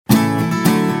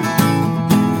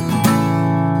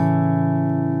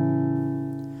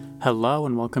Hello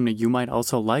and welcome to You Might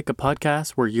Also Like, a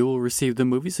podcast where you will receive the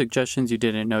movie suggestions you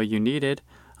didn't know you needed.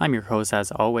 I'm your host, as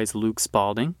always, Luke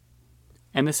Spalding.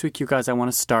 And this week, you guys, I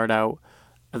want to start out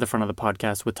at the front of the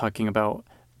podcast with talking about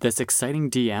this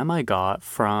exciting DM I got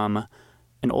from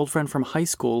an old friend from high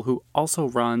school who also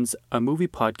runs a movie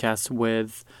podcast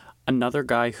with another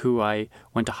guy who I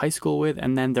went to high school with,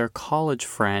 and then their college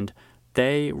friend.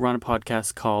 They run a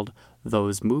podcast called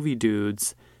Those Movie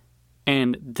Dudes.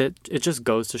 And that it just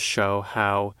goes to show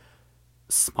how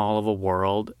small of a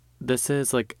world this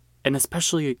is, like, and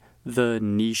especially the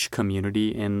niche community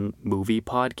in movie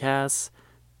podcasts.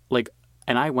 Like,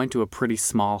 and I went to a pretty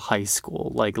small high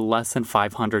school, like less than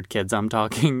 500 kids, I'm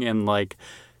talking, in like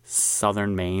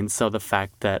southern Maine. So the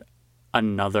fact that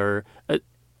another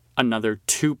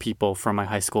two people from my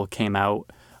high school came out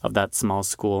of that small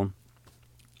school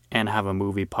and have a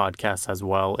movie podcast as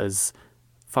well is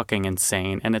fucking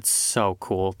insane, and it's so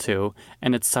cool too,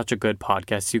 and it's such a good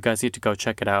podcast. You guys need to go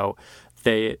check it out.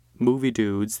 They Movie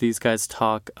Dudes, these guys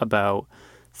talk about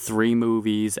 3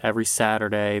 movies every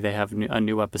Saturday. They have a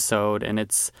new episode, and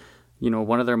it's,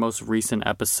 one of their most recent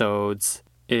episodes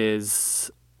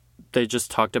is they just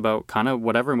talked about kind of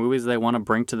whatever movies they want to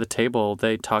bring to the table.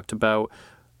 They talked about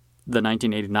the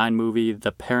 1989 movie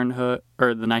the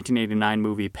 1989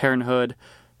 movie Parenthood,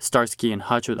 Starsky and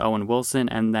Hutch with Owen Wilson,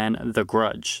 and then The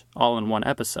Grudge, all in one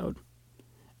episode.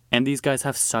 And these guys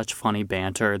have such funny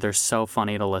banter. They're so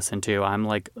funny to listen to. I'm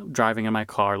like driving in my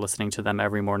car listening to them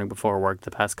every morning before work the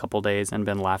past couple days and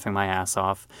been laughing my ass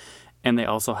off. And they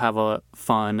also have a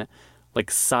fun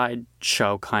like side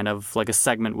show, kind of like a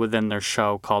segment within their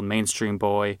show called Mainstream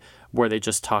Boy, where they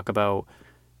just talk about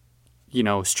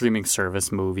streaming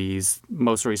service movies.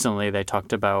 Most recently, they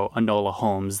talked about Enola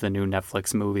Holmes, the new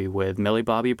Netflix movie with Millie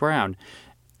Bobby Brown.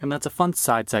 And that's a fun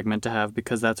side segment to have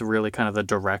because that's really kind of the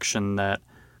direction that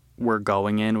we're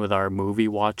going in with our movie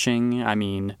watching. I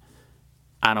mean,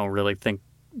 I don't really think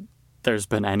there's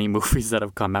been any movies that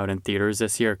have come out in theaters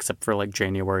this year except for like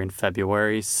January and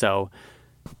February. So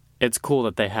it's cool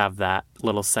that they have that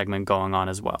little segment going on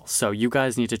as well. So you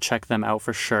guys need to check them out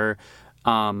for sure.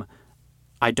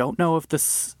 I don't know if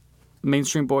this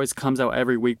Mainstream Boys comes out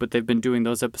every week, but they've been doing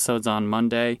those episodes on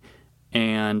Monday,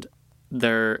 and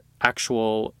their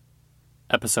actual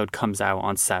episode comes out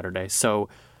on Saturday. So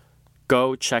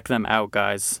go check them out,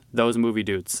 guys. Those Movie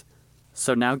Dudes.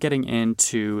 So now getting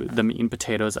into the meat and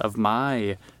potatoes of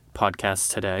my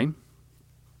podcast today,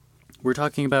 we're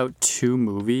talking about 2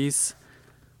 movies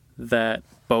that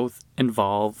both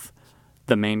involve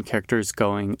the main characters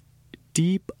going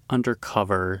deep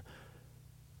undercover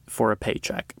for a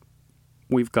paycheck.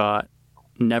 We've got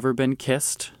Never Been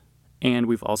Kissed, and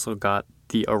we've also got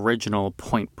the original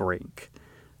Point Break.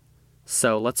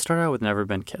 So let's start out with Never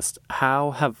Been Kissed.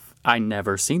 How have I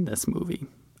never seen this movie?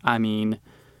 I mean,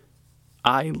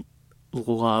 I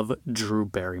love Drew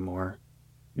Barrymore.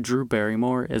 Drew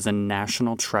Barrymore is a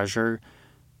national treasure.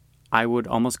 I would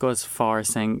almost go as far as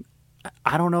saying,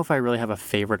 I don't know if I really have a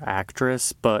favorite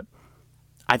actress, but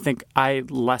I think I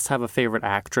less have a favorite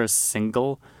actress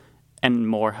single and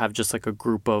more have just like a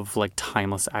group of like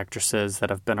timeless actresses that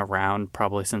have been around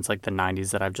probably since like the 90s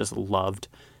that I've just loved,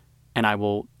 and I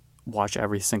will watch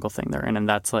every single thing they're in. And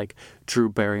that's like Drew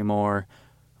Barrymore,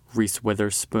 Reese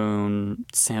Witherspoon,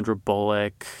 Sandra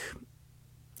Bullock,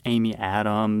 Amy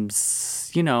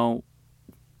Adams,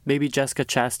 maybe Jessica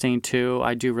Chastain too.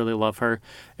 I do really love her.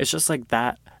 It's just like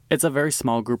that. It's a very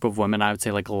small group of women. I would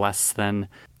say like less than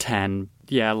 10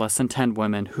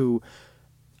 women who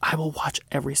I will watch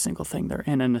every single thing they're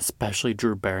in, and especially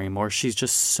Drew Barrymore. She's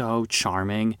just so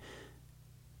charming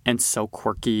and so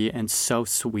quirky and so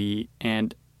sweet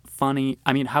and funny.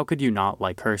 I mean, how could you not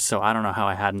like her? So I don't know how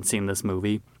I hadn't seen this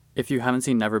movie. If you haven't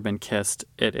seen Never Been Kissed,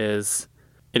 it is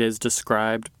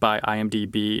described by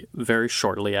IMDb very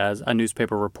shortly as a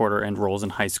newspaper reporter enrolls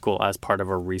in high school as part of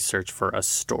a research for a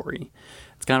story.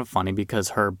 It's kind of funny because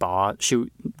her boss,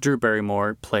 Drew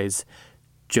Barrymore, plays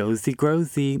Josie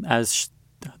Grosey, as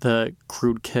the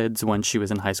crude kids when she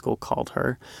was in high school called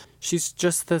her. She's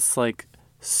just this like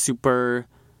super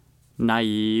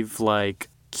naive, like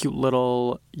cute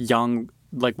little young,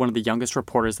 like one of the youngest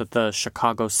reporters at the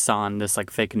Chicago Sun, this like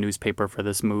fake newspaper for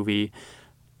this movie,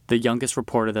 the youngest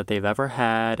reporter that they've ever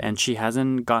had. And she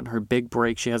hasn't gotten her big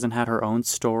break. She hasn't had her own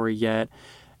story yet.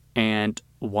 And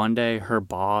one day her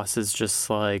boss is just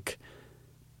like,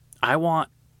 I want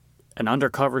an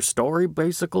undercover story,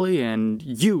 basically, and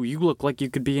you look like you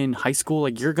could be in high school,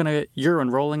 like you're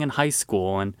enrolling in high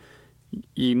school, and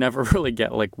you never really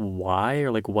get like why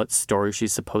or like what story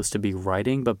she's supposed to be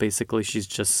writing, but basically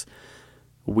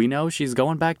we know she's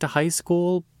going back to high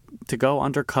school, to go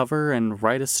undercover and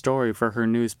write a story for her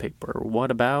newspaper.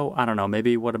 What about, I don't know,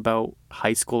 maybe what about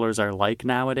high schoolers are like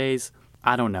nowadays?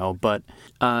 I don't know, but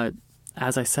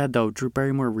as I said, though, Drew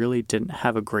Barrymore really didn't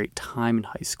have a great time in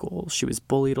high school. She was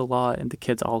bullied a lot, and the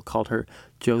kids all called her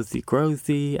Josie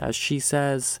Grossi, as she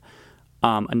says,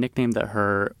 a nickname that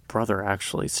her brother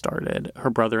actually started. Her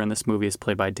brother in this movie is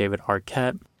played by David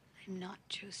Arquette. I'm not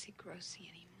Josie Grossi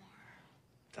anymore.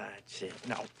 That's it.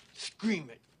 Now, scream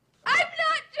it. I'm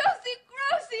not Josie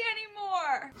Grossi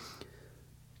anymore!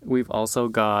 We've also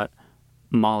got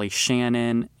Molly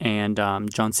Shannon and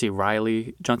John C.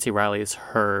 Reilly. John C. Reilly is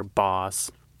her boss,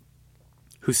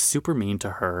 who's super mean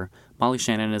to her. Molly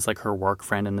Shannon is like her work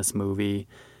friend in this movie.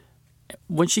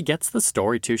 When she gets the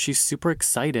story too, she's super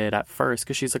excited at first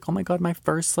because she's like, oh my god, my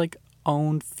first like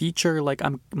own feature, like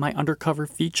I'm my undercover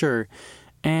feature.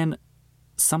 And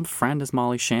some friend is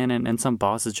Molly Shannon and some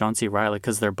boss is John C. Reilly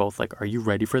because they're both like, are you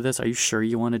ready for this? Are you sure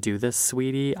you want to do this,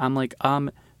 sweetie? I'm like,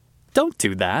 don't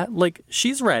do that. Like,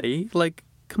 she's ready. Like,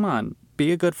 come on,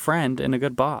 be a good friend and a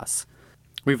good boss.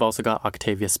 We've also got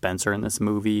Octavia Spencer in this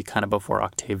movie, kind of before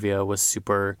Octavia was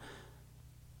a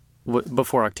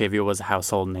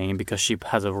household name, because she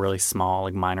has a really small,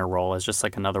 like, minor role as just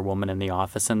like another woman in the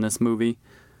office in this movie.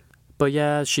 But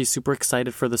yeah, she's super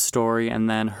excited for the story, and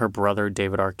then her brother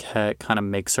David Arquette kind of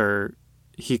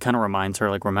reminds her,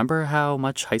 like, remember how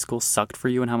much high school sucked for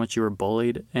you and how much you were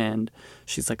bullied? And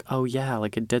she's like, oh yeah,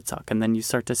 like it did suck. And then you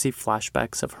start to see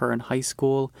flashbacks of her in high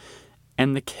school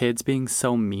and the kids being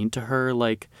so mean to her.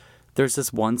 Like, there's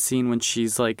this one scene when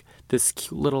she's like this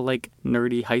cute little like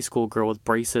nerdy high school girl with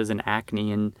braces and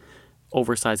acne and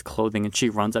oversized clothing, and she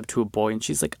runs up to a boy and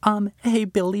she's like, hey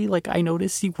Billy, like I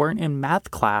noticed you weren't in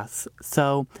math class,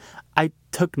 so I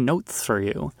took notes for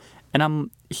you.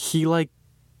 And he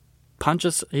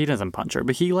doesn't punch her,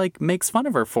 but he like makes fun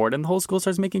of her for it, and the whole school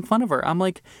starts making fun of her. I'm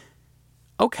like,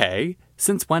 okay,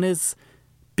 since when is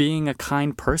being a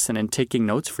kind person and taking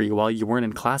notes for you while you weren't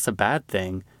in class a bad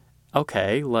thing?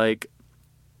 Okay, like,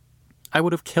 I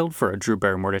would have killed for a Drew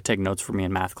Barrymore to take notes for me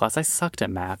in math class. I sucked at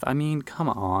math. I mean, come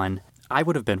on. I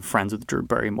would have been friends with Drew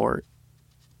Barrymore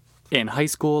in high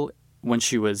school when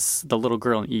she was the little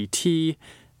girl in E.T.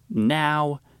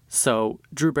 now. So,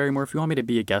 Drew Barrymore, if you want me to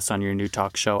be a guest on your new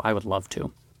talk show, I would love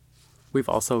to. We've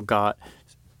also got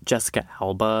Jessica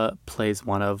Alba plays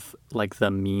one of, like, the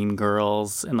mean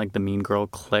girls in, like, the mean girl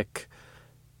clique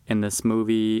in this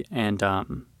movie. And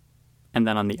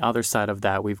then on the other side of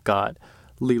that, we've got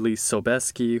Lily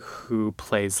Sobieski, who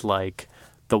plays, like,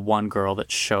 the one girl that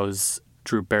shows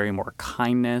Drew Barrymore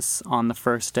kindness on the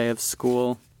first day of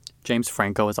school. James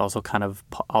Franco is also kind of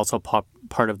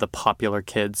part of the popular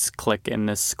kids clique in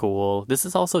this school. This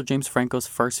is also James Franco's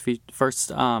first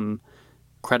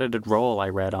credited role I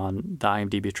read on the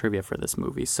IMDb trivia for this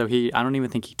movie. So I don't even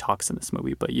think he talks in this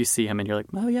movie, but you see him and you're like,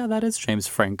 oh yeah, that is James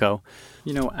Franco.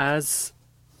 You know, as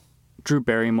Drew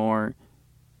Barrymore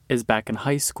is back in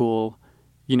high school,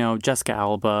 you know, Jessica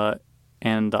Alba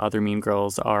and the other mean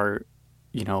girls are,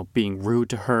 you know, being rude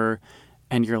to her.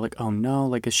 And you're like, oh no,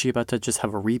 like, is she about to just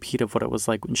have a repeat of what it was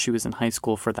like when she was in high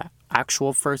school for the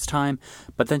actual first time?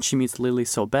 But then she meets Lily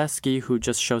Sobieski, who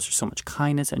just shows her so much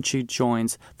kindness, and she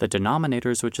joins the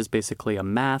Denominators, which is basically a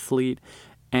mathlete.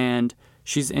 And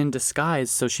she's in disguise,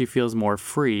 so she feels more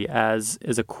free, as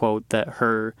is a quote that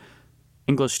her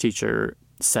English teacher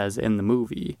says in the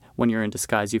movie. When you're in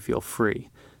disguise, you feel free.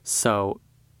 So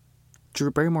Drew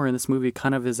Barrymore in this movie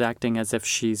kind of is acting as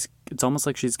if it's almost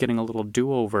like she's getting a little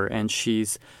do-over, and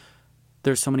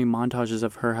there's so many montages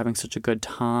of her having such a good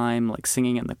time, like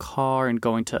singing in the car and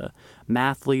going to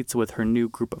mathletes with her new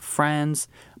group of friends,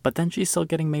 but then she's still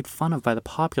getting made fun of by the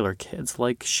popular kids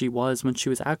like she was when she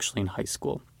was actually in high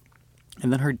school.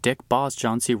 And then her dick boss,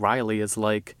 John C. Reilly, is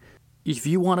like, if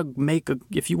you want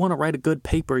to write a good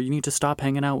paper, you need to stop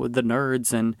hanging out with the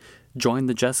nerds and join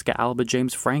the Jessica Alba,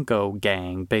 James Franco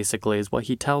gang, basically, is what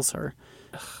he tells her.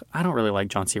 I don't really like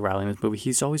John C. Reilly in this movie.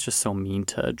 He's always just so mean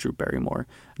to Drew Barrymore.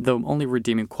 The only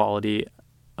redeeming quality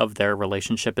of their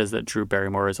relationship is that Drew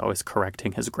Barrymore is always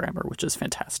correcting his grammar, which is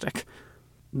fantastic.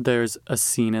 There's a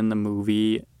scene in the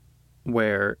movie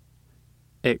where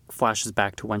it flashes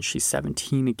back to when she's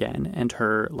 17 again, and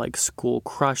her, like, school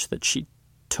crush that she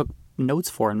took notes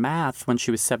for in math when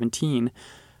she was 17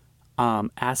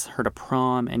 asks her to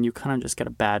prom, and you kind of just get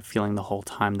a bad feeling the whole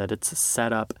time that it's a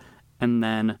setup. And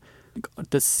then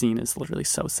this scene is literally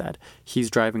so sad.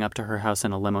 He's driving up to her house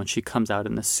in a limo, and she comes out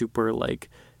in this super, like,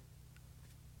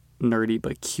 nerdy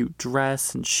but cute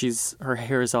dress, and her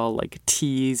hair is all, like,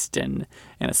 teased and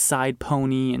a side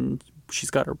pony, and she's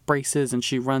got her braces, and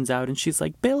she runs out and she's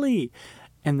like, Billy,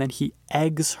 and then he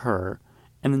eggs her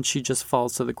And then she just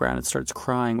falls to the ground and starts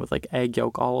crying with like egg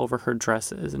yolk all over her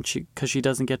dresses, and because she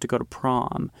doesn't get to go to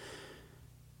prom.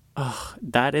 Ugh,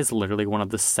 that is literally one of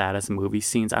the saddest movie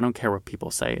scenes. I don't care what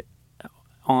people say.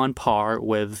 On par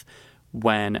with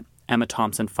when Emma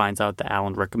Thompson finds out that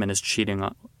Alan Rickman is cheating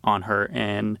on her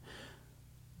in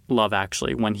Love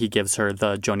Actually, when he gives her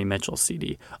the Joni Mitchell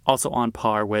CD. Also on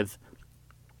par with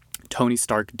Tony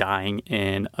Stark dying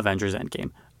in Avengers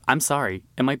Endgame. I'm sorry,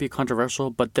 it might be controversial,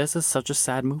 but this is such a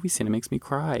sad movie scene. It makes me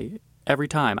cry every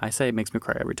time. I say it makes me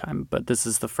cry every time, but this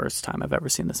is the first time I've ever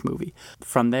seen this movie.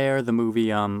 From there, the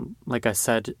movie, like I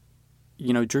said,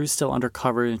 Drew's still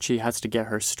undercover and she has to get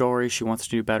her story. She wants to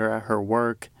do better at her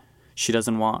work. She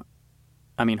doesn't want...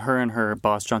 her and her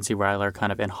boss, John C. Reilly, are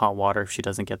kind of in hot water if she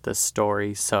doesn't get this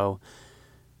story. So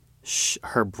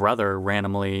her brother,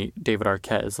 randomly, David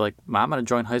Arquette, is like, I'm going to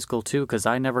join high school too because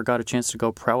I never got a chance to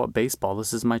go pro at baseball.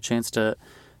 This is my chance to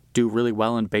do really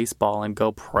well in baseball and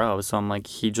go pro. So I'm like,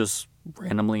 he just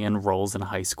randomly enrolls in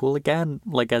high school again,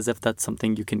 like as if that's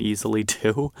something you can easily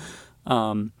do.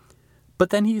 But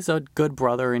then he's a good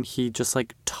brother and he just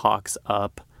like talks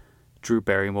up Drew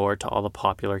Barrymore to all the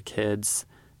popular kids.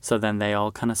 So then they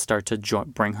all kind of start to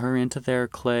bring her into their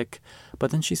clique. But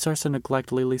then she starts to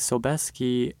neglect Lily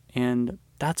Sobieski, and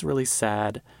that's really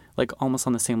sad. Like almost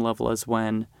on the same level as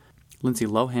when Lindsay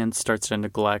Lohan starts to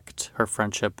neglect her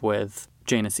friendship with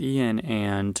Janice Ian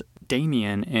and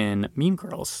Damien in Mean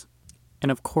Girls. And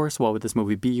of course, what would this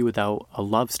movie be without a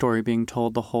love story being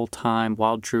told the whole time?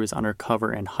 While Drew is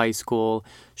undercover in high school,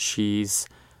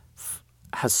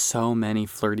 has so many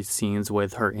flirty scenes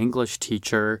with her English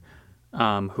teacher,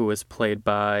 who is played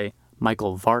by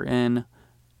Michael Vartan.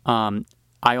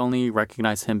 I only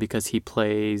recognize him because he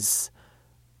plays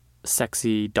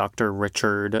sexy Dr.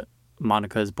 Richard,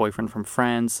 Monica's boyfriend from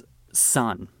Friends,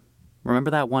 son.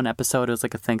 Remember that one episode? It was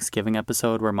like a Thanksgiving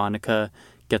episode where Monica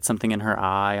gets something in her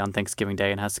eye on Thanksgiving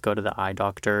Day and has to go to the eye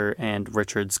doctor, and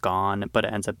Richard's gone, but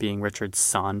it ends up being Richard's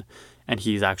son, and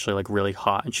he's actually like really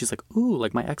hot, and she's like, ooh,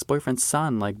 like my ex-boyfriend's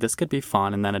son, like this could be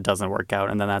fun, and then it doesn't work out,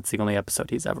 and then that's the only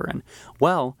episode he's ever in.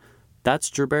 Well,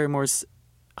 that's Drew Barrymore's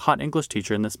hot English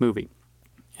teacher in this movie.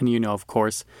 And of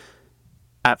course,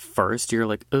 at first you're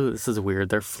like, oh, this is weird,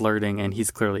 they're flirting and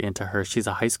he's clearly into her, she's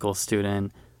a high school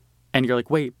student. And you're like,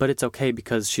 wait, but it's okay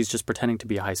because she's just pretending to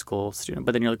be a high school student.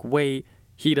 But then you're like, wait,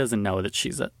 he doesn't know that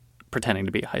she's pretending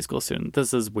to be a high school student.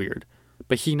 This is weird.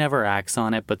 But he never acts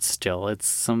on it, but still, it's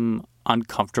some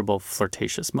uncomfortable,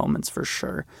 flirtatious moments for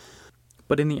sure.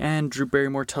 But in the end, Drew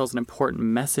Barrymore tells an important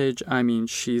message.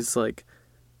 She's like,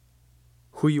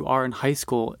 who you are in high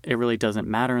school, it really doesn't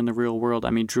matter in the real world.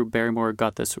 Drew Barrymore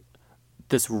got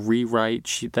this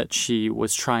rewrite that she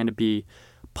was trying to be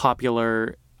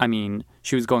popular.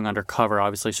 She was going undercover,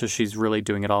 obviously, so she's really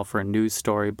doing it all for a news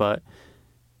story. But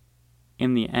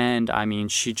in the end,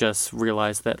 she just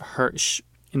realized that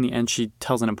in the end, she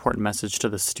tells an important message to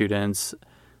the students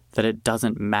that it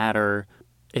doesn't matter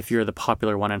if you're the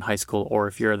popular one in high school, or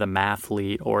if you're the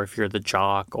mathlete, or if you're the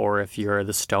jock, or if you're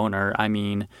the stoner.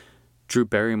 Drew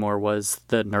Barrymore was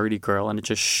the nerdy girl, and it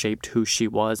just shaped who she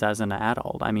was as an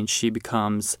adult. She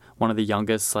becomes one of the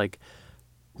youngest,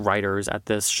 writers at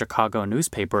this Chicago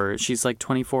newspaper. She's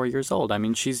 24 years old.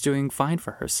 She's doing fine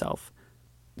for herself.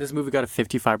 This movie got a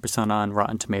 55% on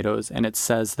Rotten Tomatoes, and it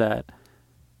says that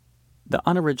the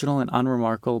unoriginal and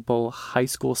unremarkable high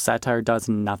school satire does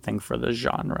nothing for the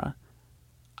genre.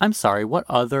 I'm sorry, what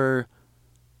other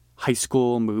high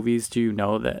school movies do you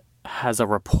know that has a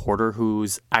reporter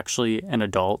who's actually an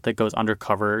adult that goes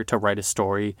undercover to write a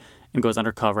story and goes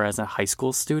undercover as a high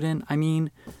school student?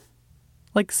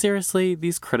 Seriously,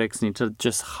 these critics need to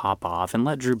just hop off and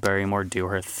let Drew Barrymore do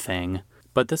her thing.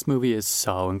 But this movie is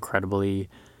so incredibly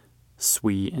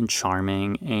sweet and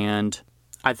charming, and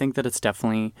I think that it's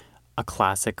definitely a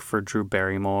classic for Drew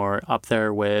Barrymore, up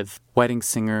there with Wedding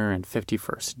Singer and 50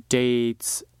 First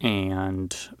Dates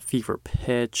and Fever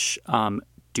Pitch.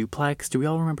 Duplex. Do we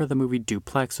all remember the movie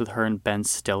Duplex with her and Ben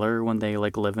Stiller when they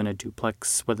live in a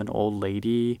duplex with an old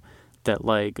lady that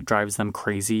drives them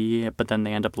crazy, but then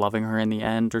they end up loving her in the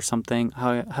end or something?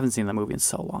 I haven't seen that movie in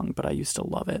so long, but I used to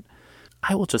love it.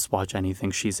 I will just watch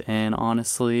anything she's in,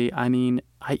 honestly. I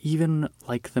even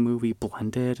like the movie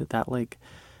Blended.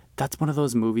 That's one of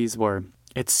those movies where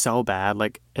it's so bad.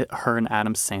 Her and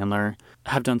Adam Sandler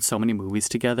have done so many movies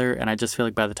together, and I just feel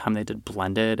like by the time they did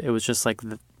Blended, it was just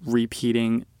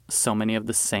repeating so many of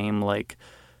the same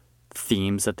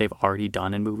themes that they've already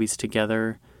done in movies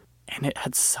together. And it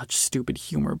had such stupid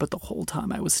humor, but the whole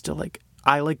time I was still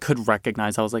I could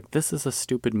recognize, I was this is a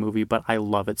stupid movie, but I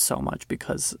love it so much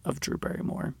because of Drew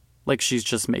Barrymore. She's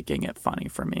just making it funny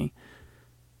for me.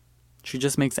 She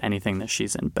just makes anything that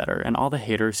she's in better. And all the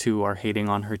haters who are hating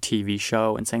on her TV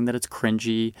show and saying that it's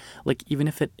cringy, like, even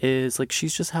if it is, like,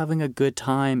 she's just having a good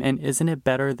time. And isn't it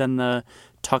better than the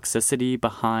toxicity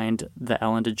behind the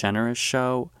Ellen DeGeneres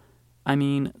show? I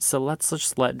mean, so let's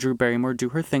just let Drew Barrymore do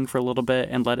her thing for a little bit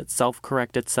and let it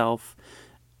self-correct itself.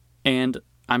 And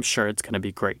I'm sure it's going to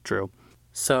be great, Drew.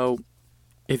 So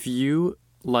if you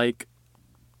like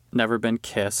Never Been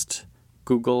Kissed,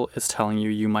 Google is telling you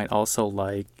you might also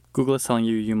like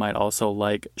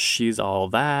She's All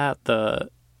That,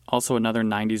 also another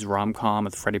 90s rom-com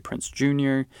with Freddie Prinze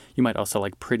Jr. You might also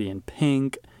like Pretty in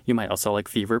Pink. You might also like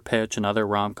Fever Pitch, another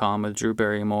rom-com with Drew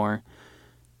Barrymore.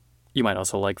 You might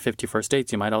also like 50 First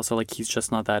Dates. You might also like He's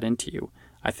Just Not That Into You.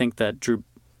 I think that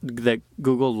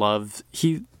Google loves,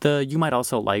 you might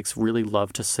also likes really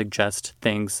love to suggest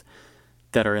things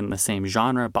that are in the same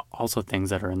genre, but also things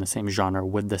that are in the same genre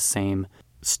with the same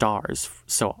stars.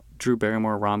 So Drew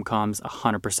Barrymore rom-coms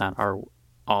 100% are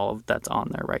all that's on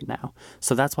there right now.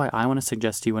 So that's why I want to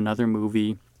suggest to you another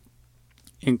movie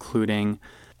including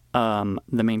the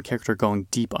main character going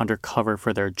deep undercover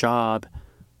for their job,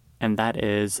 and that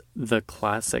is the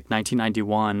classic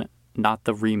 1991, not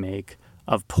the remake,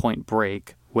 of Point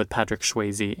Break with Patrick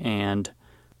Swayze and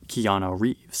Keanu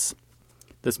Reeves.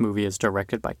 This movie is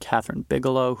directed by Catherine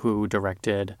Bigelow, who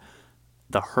directed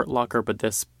The Hurt Locker, but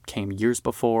this came years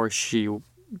before. She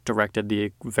directed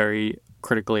the very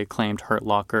critically acclaimed Hurt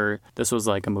Locker. This was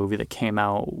like a movie that came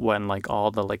out when like all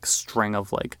the like string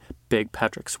of like big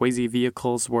Patrick Swayze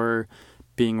vehicles were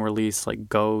being released, like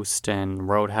Ghost and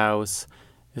Roadhouse.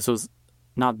 This was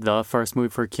not the first movie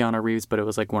for Keanu Reeves, but it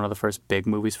was like one of the first big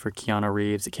movies for Keanu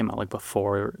Reeves. It came out like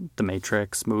before the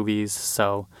Matrix movies,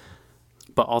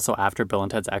 but also after Bill and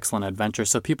Ted's Excellent Adventure.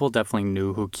 So people definitely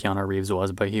knew who Keanu Reeves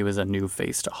was, but he was a new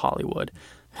face to Hollywood.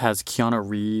 Keanu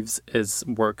Reeves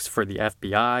works for the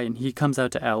FBI, and he comes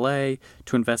out to LA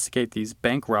to investigate these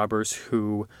bank robbers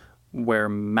who wear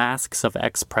masks of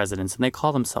ex-presidents, and they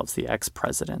call themselves the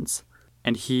ex-presidents.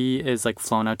 And he is like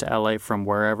flown out to LA from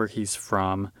wherever he's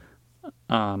from,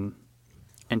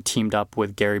 and teamed up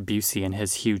with Gary Busey and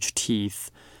his huge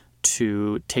teeth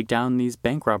to take down these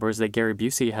bank robbers that Gary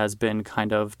Busey has been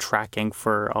kind of tracking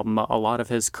for a lot of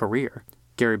his career.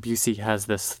 Gary Busey has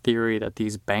this theory that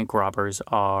these bank robbers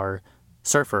are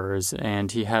surfers,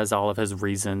 and he has all of his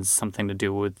reasons, something to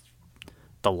do with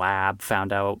the lab,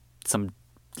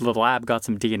 the lab got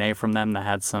some DNA from them that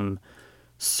had some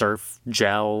surf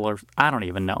gel, or I don't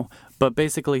even know. But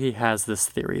basically he has this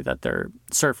theory that they're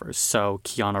surfers. So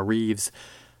Keanu Reeves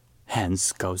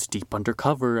hence goes deep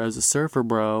undercover as a surfer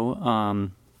bro,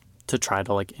 to try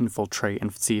to like infiltrate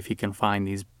and see if he can find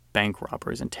these bank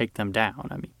robbers and take them down.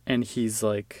 I mean, and he's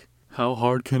like, how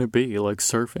hard can it be? Like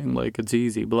surfing, like it's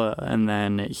easy, blah. And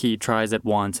then he tries it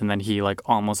once, and then he like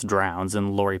almost drowns,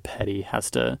 and Lori Petty has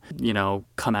to,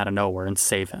 come out of nowhere and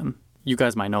save him. You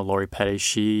guys might know Lori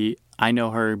Petty. I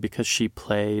know her because she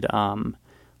played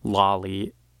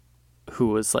Lolly, who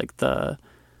was like the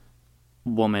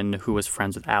woman who was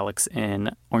friends with Alex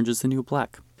in Orange is the New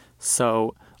Black.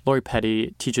 So Lori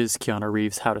Petty teaches Keanu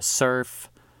Reeves how to surf,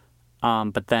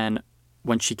 but then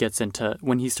when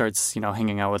he starts,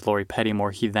 hanging out with Lori Petty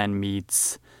more, he then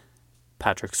meets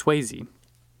Patrick Swayze.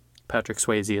 Patrick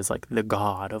Swayze is like the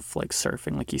god of like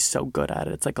surfing. Like he's so good at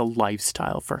it. It's like a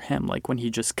lifestyle for him. Like when he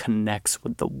just connects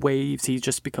with the waves, he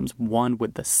just becomes one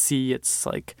with the sea. It's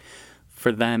like,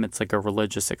 for them, it's like a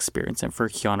religious experience. And for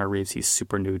Keanu Reeves, he's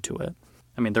super new to it.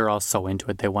 I mean, they're all so into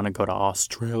it. They want to go to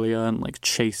Australia and like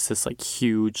chase this like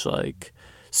huge like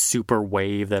super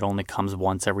wave that only comes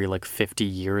once every like 50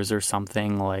 years or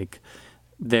something. Like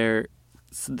that's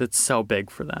so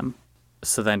big for them.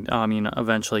 So then,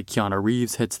 eventually Keanu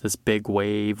Reeves hits this big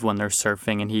wave when they're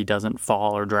surfing, and he doesn't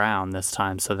fall or drown this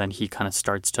time. So then he kind of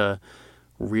starts to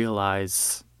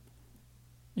realize,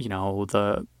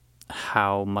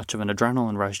 how much of an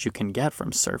adrenaline rush you can get from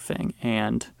surfing.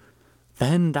 And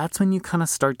then that's when you kind of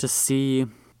start to see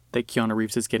that Keanu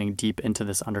Reeves is getting deep into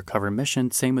this undercover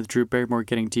mission. Same with Drew Barrymore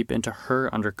getting deep into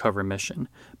her undercover mission.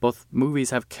 Both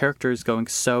movies have characters going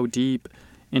so deep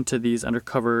into these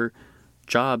undercover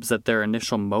jobs that their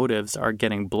initial motives are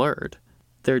getting blurred.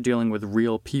 They're dealing with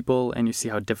real people, and you see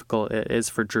how difficult it is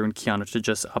for Drew and Keanu to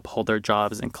just uphold their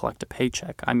jobs and collect a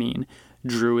paycheck. I mean,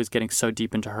 Drew is getting so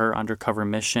deep into her undercover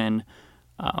mission.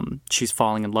 She's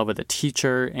falling in love with a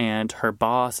teacher, and her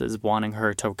boss is wanting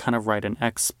her to kind of write an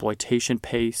exploitation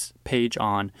page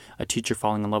on a teacher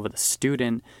falling in love with a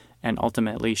student, and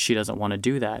ultimately she doesn't want to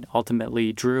do that.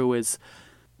 Ultimately, Drew is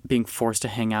being forced to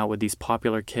hang out with these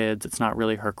popular kids. It's not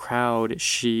really her crowd.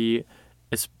 She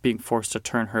is being forced to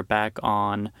turn her back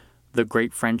on the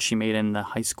great friend she made in the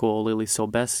high school, Lily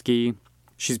Sobieski.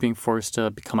 She's being forced to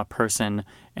become a person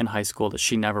in high school that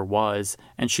she never was,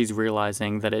 and she's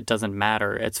realizing that it doesn't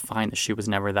matter. It's fine that she was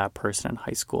never that person in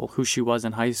high school. Who she was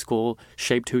in high school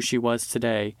shaped who she was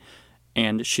today,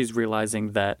 and she's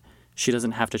realizing that she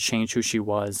doesn't have to change who she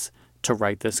was to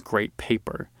write this great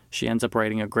paper. She ends up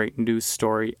writing a great news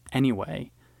story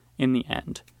anyway, in the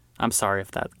end. I'm sorry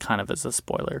if that kind of is a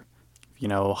spoiler.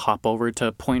 Hop over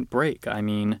to Point Break. I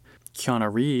mean,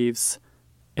 Keanu Reeves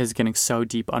is getting so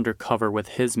deep undercover with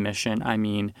his mission. I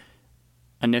mean,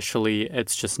 initially,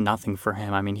 it's just nothing for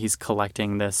him. I mean, he's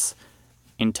collecting this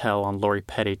intel on Lori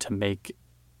Petty to make,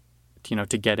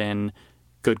 to get in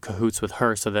good cahoots with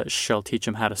her so that she'll teach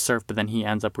him how to surf. But then he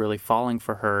ends up really falling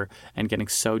for her and getting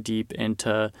so deep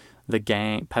into the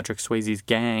gang, Patrick Swayze's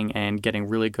gang, and getting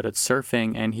really good at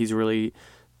surfing. And he's really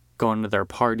going to their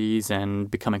parties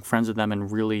and becoming friends with them,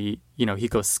 and really, he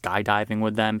goes skydiving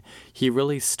with them. He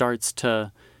really starts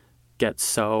to get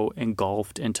so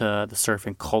engulfed into the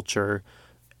surfing culture.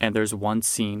 And there's one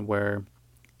scene where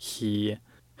he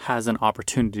has an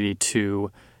opportunity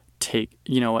to take,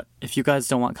 if you guys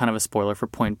don't want kind of a spoiler for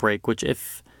Point Break, which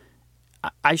if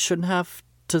I shouldn't have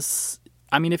to,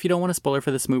 if you don't want a spoiler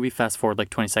for this movie, fast forward like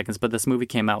 20 seconds, but this movie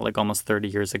came out like almost 30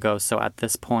 years ago. So at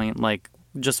this point, like,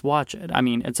 just watch it. I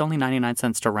mean, it's only 99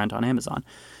 cents to rent on Amazon.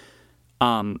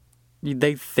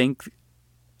 They think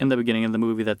in the beginning of the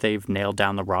movie that they've nailed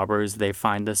down the robbers. They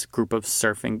find this group of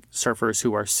surfers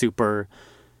who are super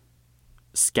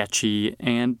sketchy,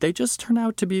 and they just turn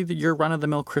out to be your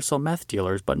run-of-the-mill crystal meth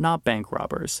dealers, but not bank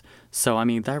robbers. So, I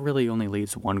mean, that really only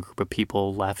leaves one group of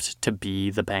people left to be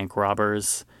the bank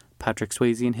robbers, Patrick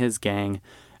Swayze and his gang.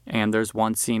 And there's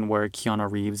one scene where Keanu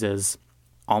Reeves is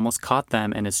almost caught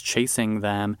them and is chasing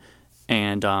them,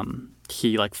 and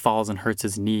he like falls and hurts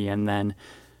his knee, and then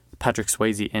Patrick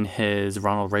Swayze in his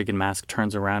Ronald Reagan mask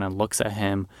turns around and looks at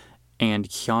him, and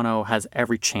Keanu has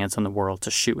every chance in the world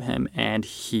to shoot him, and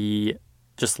he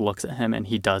just looks at him and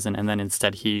he doesn't, and then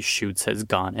instead he shoots his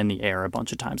gun in the air a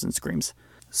bunch of times and screams.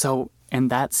 So, and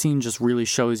that scene just really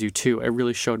shows you too, it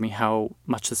really showed me how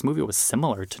much this movie was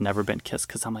similar to Never Been Kissed,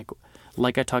 because I'm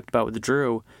like I talked about with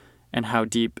Drew, and how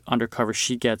deep undercover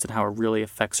she gets and how it really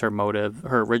affects her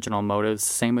original motives.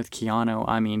 Same with Keanu.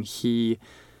 I mean, he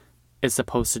is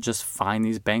supposed to just find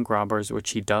these bank robbers,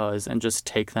 which he does, and just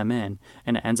take them in.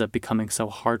 And it ends up becoming so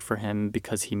hard for him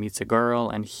because he meets a girl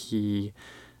and he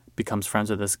becomes friends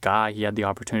with this guy. He had the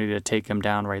opportunity to take him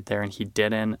down right there and he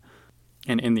didn't.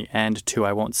 And in the end, too,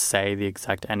 I won't say the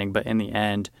exact ending, but in the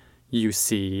end, you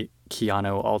see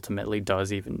Keanu ultimately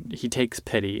he takes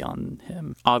pity on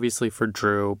him. Obviously for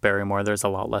Drew Barrymore, there's a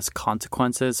lot less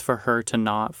consequences for her to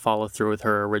not follow through with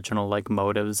her original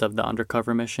motives of the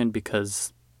undercover mission,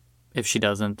 because if she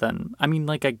doesn't, then, I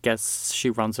guess she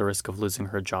runs the risk of losing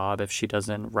her job if she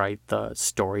doesn't write the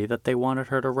story that they wanted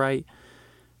her to write.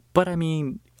 But on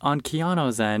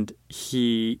Keanu's end,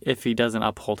 if he doesn't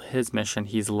uphold his mission,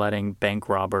 he's letting bank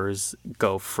robbers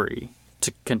go free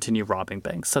to continue robbing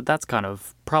banks. So that's kind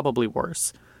of probably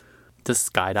worse. The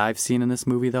skydive scene in this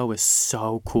movie, though, is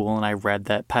so cool. And I read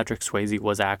that Patrick Swayze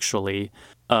was actually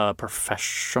a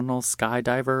professional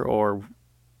skydiver, or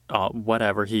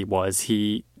whatever he was.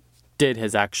 He did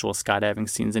his actual skydiving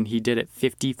scenes, and he did it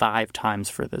 55 times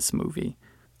for this movie.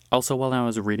 Also, while I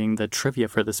was reading the trivia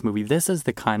for this movie, this is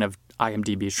the kind of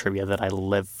IMDb trivia that I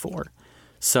live for.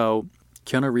 So,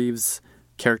 Keanu Reeves'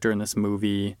 character in this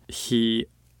movie, he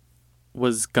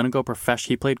was going to go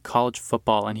professional. He played college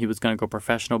football, and he was going to go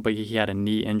professional, but he had a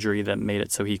knee injury that made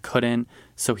it so he couldn't.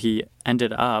 So he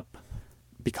ended up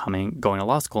going to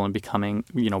law school and becoming,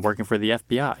 working for the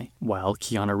FBI. While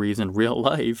Keanu Reeves in real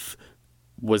life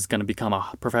was going to become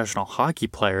a professional hockey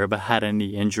player, but had a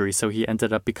knee injury, so he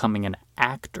ended up becoming an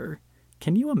actor.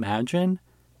 Can you imagine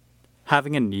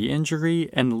having a knee injury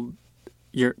and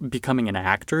you're becoming an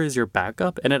actor as your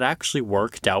backup? And it actually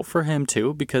worked out for him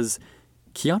too, because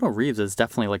Keanu Reeves is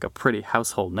definitely a pretty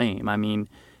household name. I mean,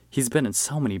 he's been in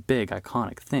so many big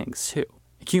iconic things too.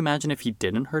 Can you imagine if he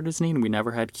didn't hurt his knee and we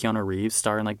never had Keanu Reeves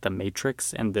star in The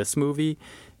Matrix and this movie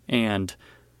and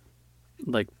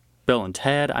Bill and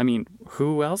Ted? I mean,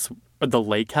 who else? The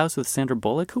Lake House with Sandra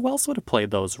Bullock? Who else would have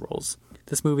played those roles?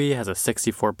 This movie has a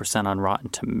 64% on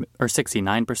Rotten or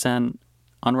 69%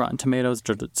 on Rotten Tomatoes,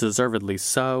 deservedly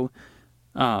so.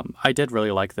 I did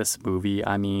really like this movie.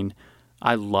 I mean,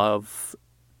 I love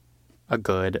a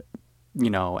good,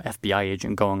 FBI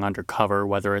agent going undercover,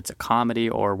 whether it's a comedy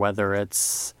or whether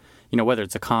it's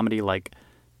a comedy like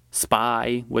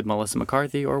Spy with Melissa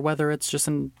McCarthy, or whether it's just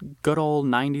a good old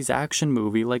 90s action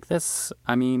movie like this.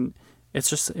 I mean,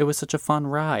 it was such a fun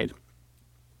ride.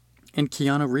 And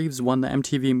Keanu Reeves won the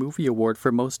MTV Movie Award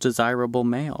for Most Desirable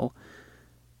Male.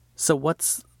 So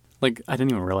what's... Like, I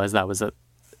didn't even realize that was a...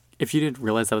 If you didn't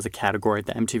realize that was a category at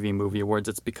the MTV Movie Awards,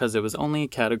 it's because it was only a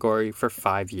category for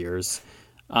 5 years.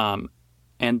 And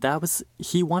that was...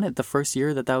 He won it the first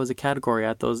year that was a category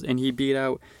at those, and he beat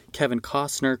out Kevin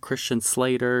Costner, Christian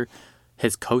Slater,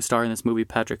 his co-star in this movie,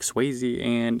 Patrick Swayze,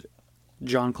 and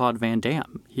Jean-Claude Van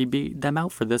Damme. He beat them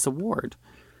out for this award.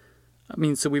 I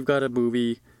mean, so we've got a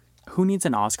movie... Who needs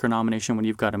an Oscar nomination when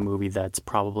you've got a movie that's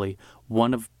probably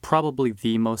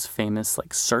the most famous like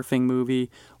surfing movie,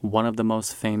 one of the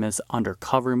most famous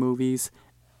undercover movies,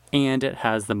 and it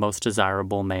has the most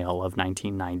desirable male of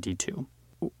 1992.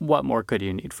 What more could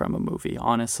you need from a movie,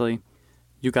 honestly?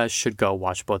 You guys should go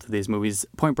watch both of these movies.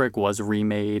 Point Break was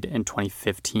remade in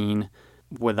 2015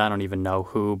 with I don't even know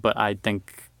who, but I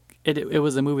think it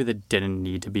was a movie that didn't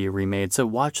need to be remade. So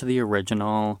watch the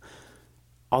original.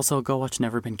 Also, go watch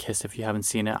Never Been Kissed if you haven't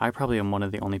seen it. I probably am one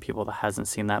of the only people that hasn't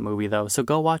seen that movie, though. So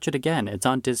go watch it again. It's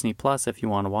on Disney Plus if you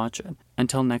want to watch it.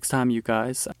 Until next time, you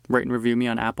guys, rate and review me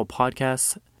on Apple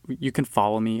Podcasts. You can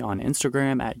follow me on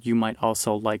Instagram at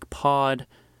YouMightAlsoLikePod.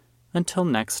 Until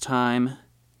next time,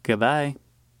 goodbye.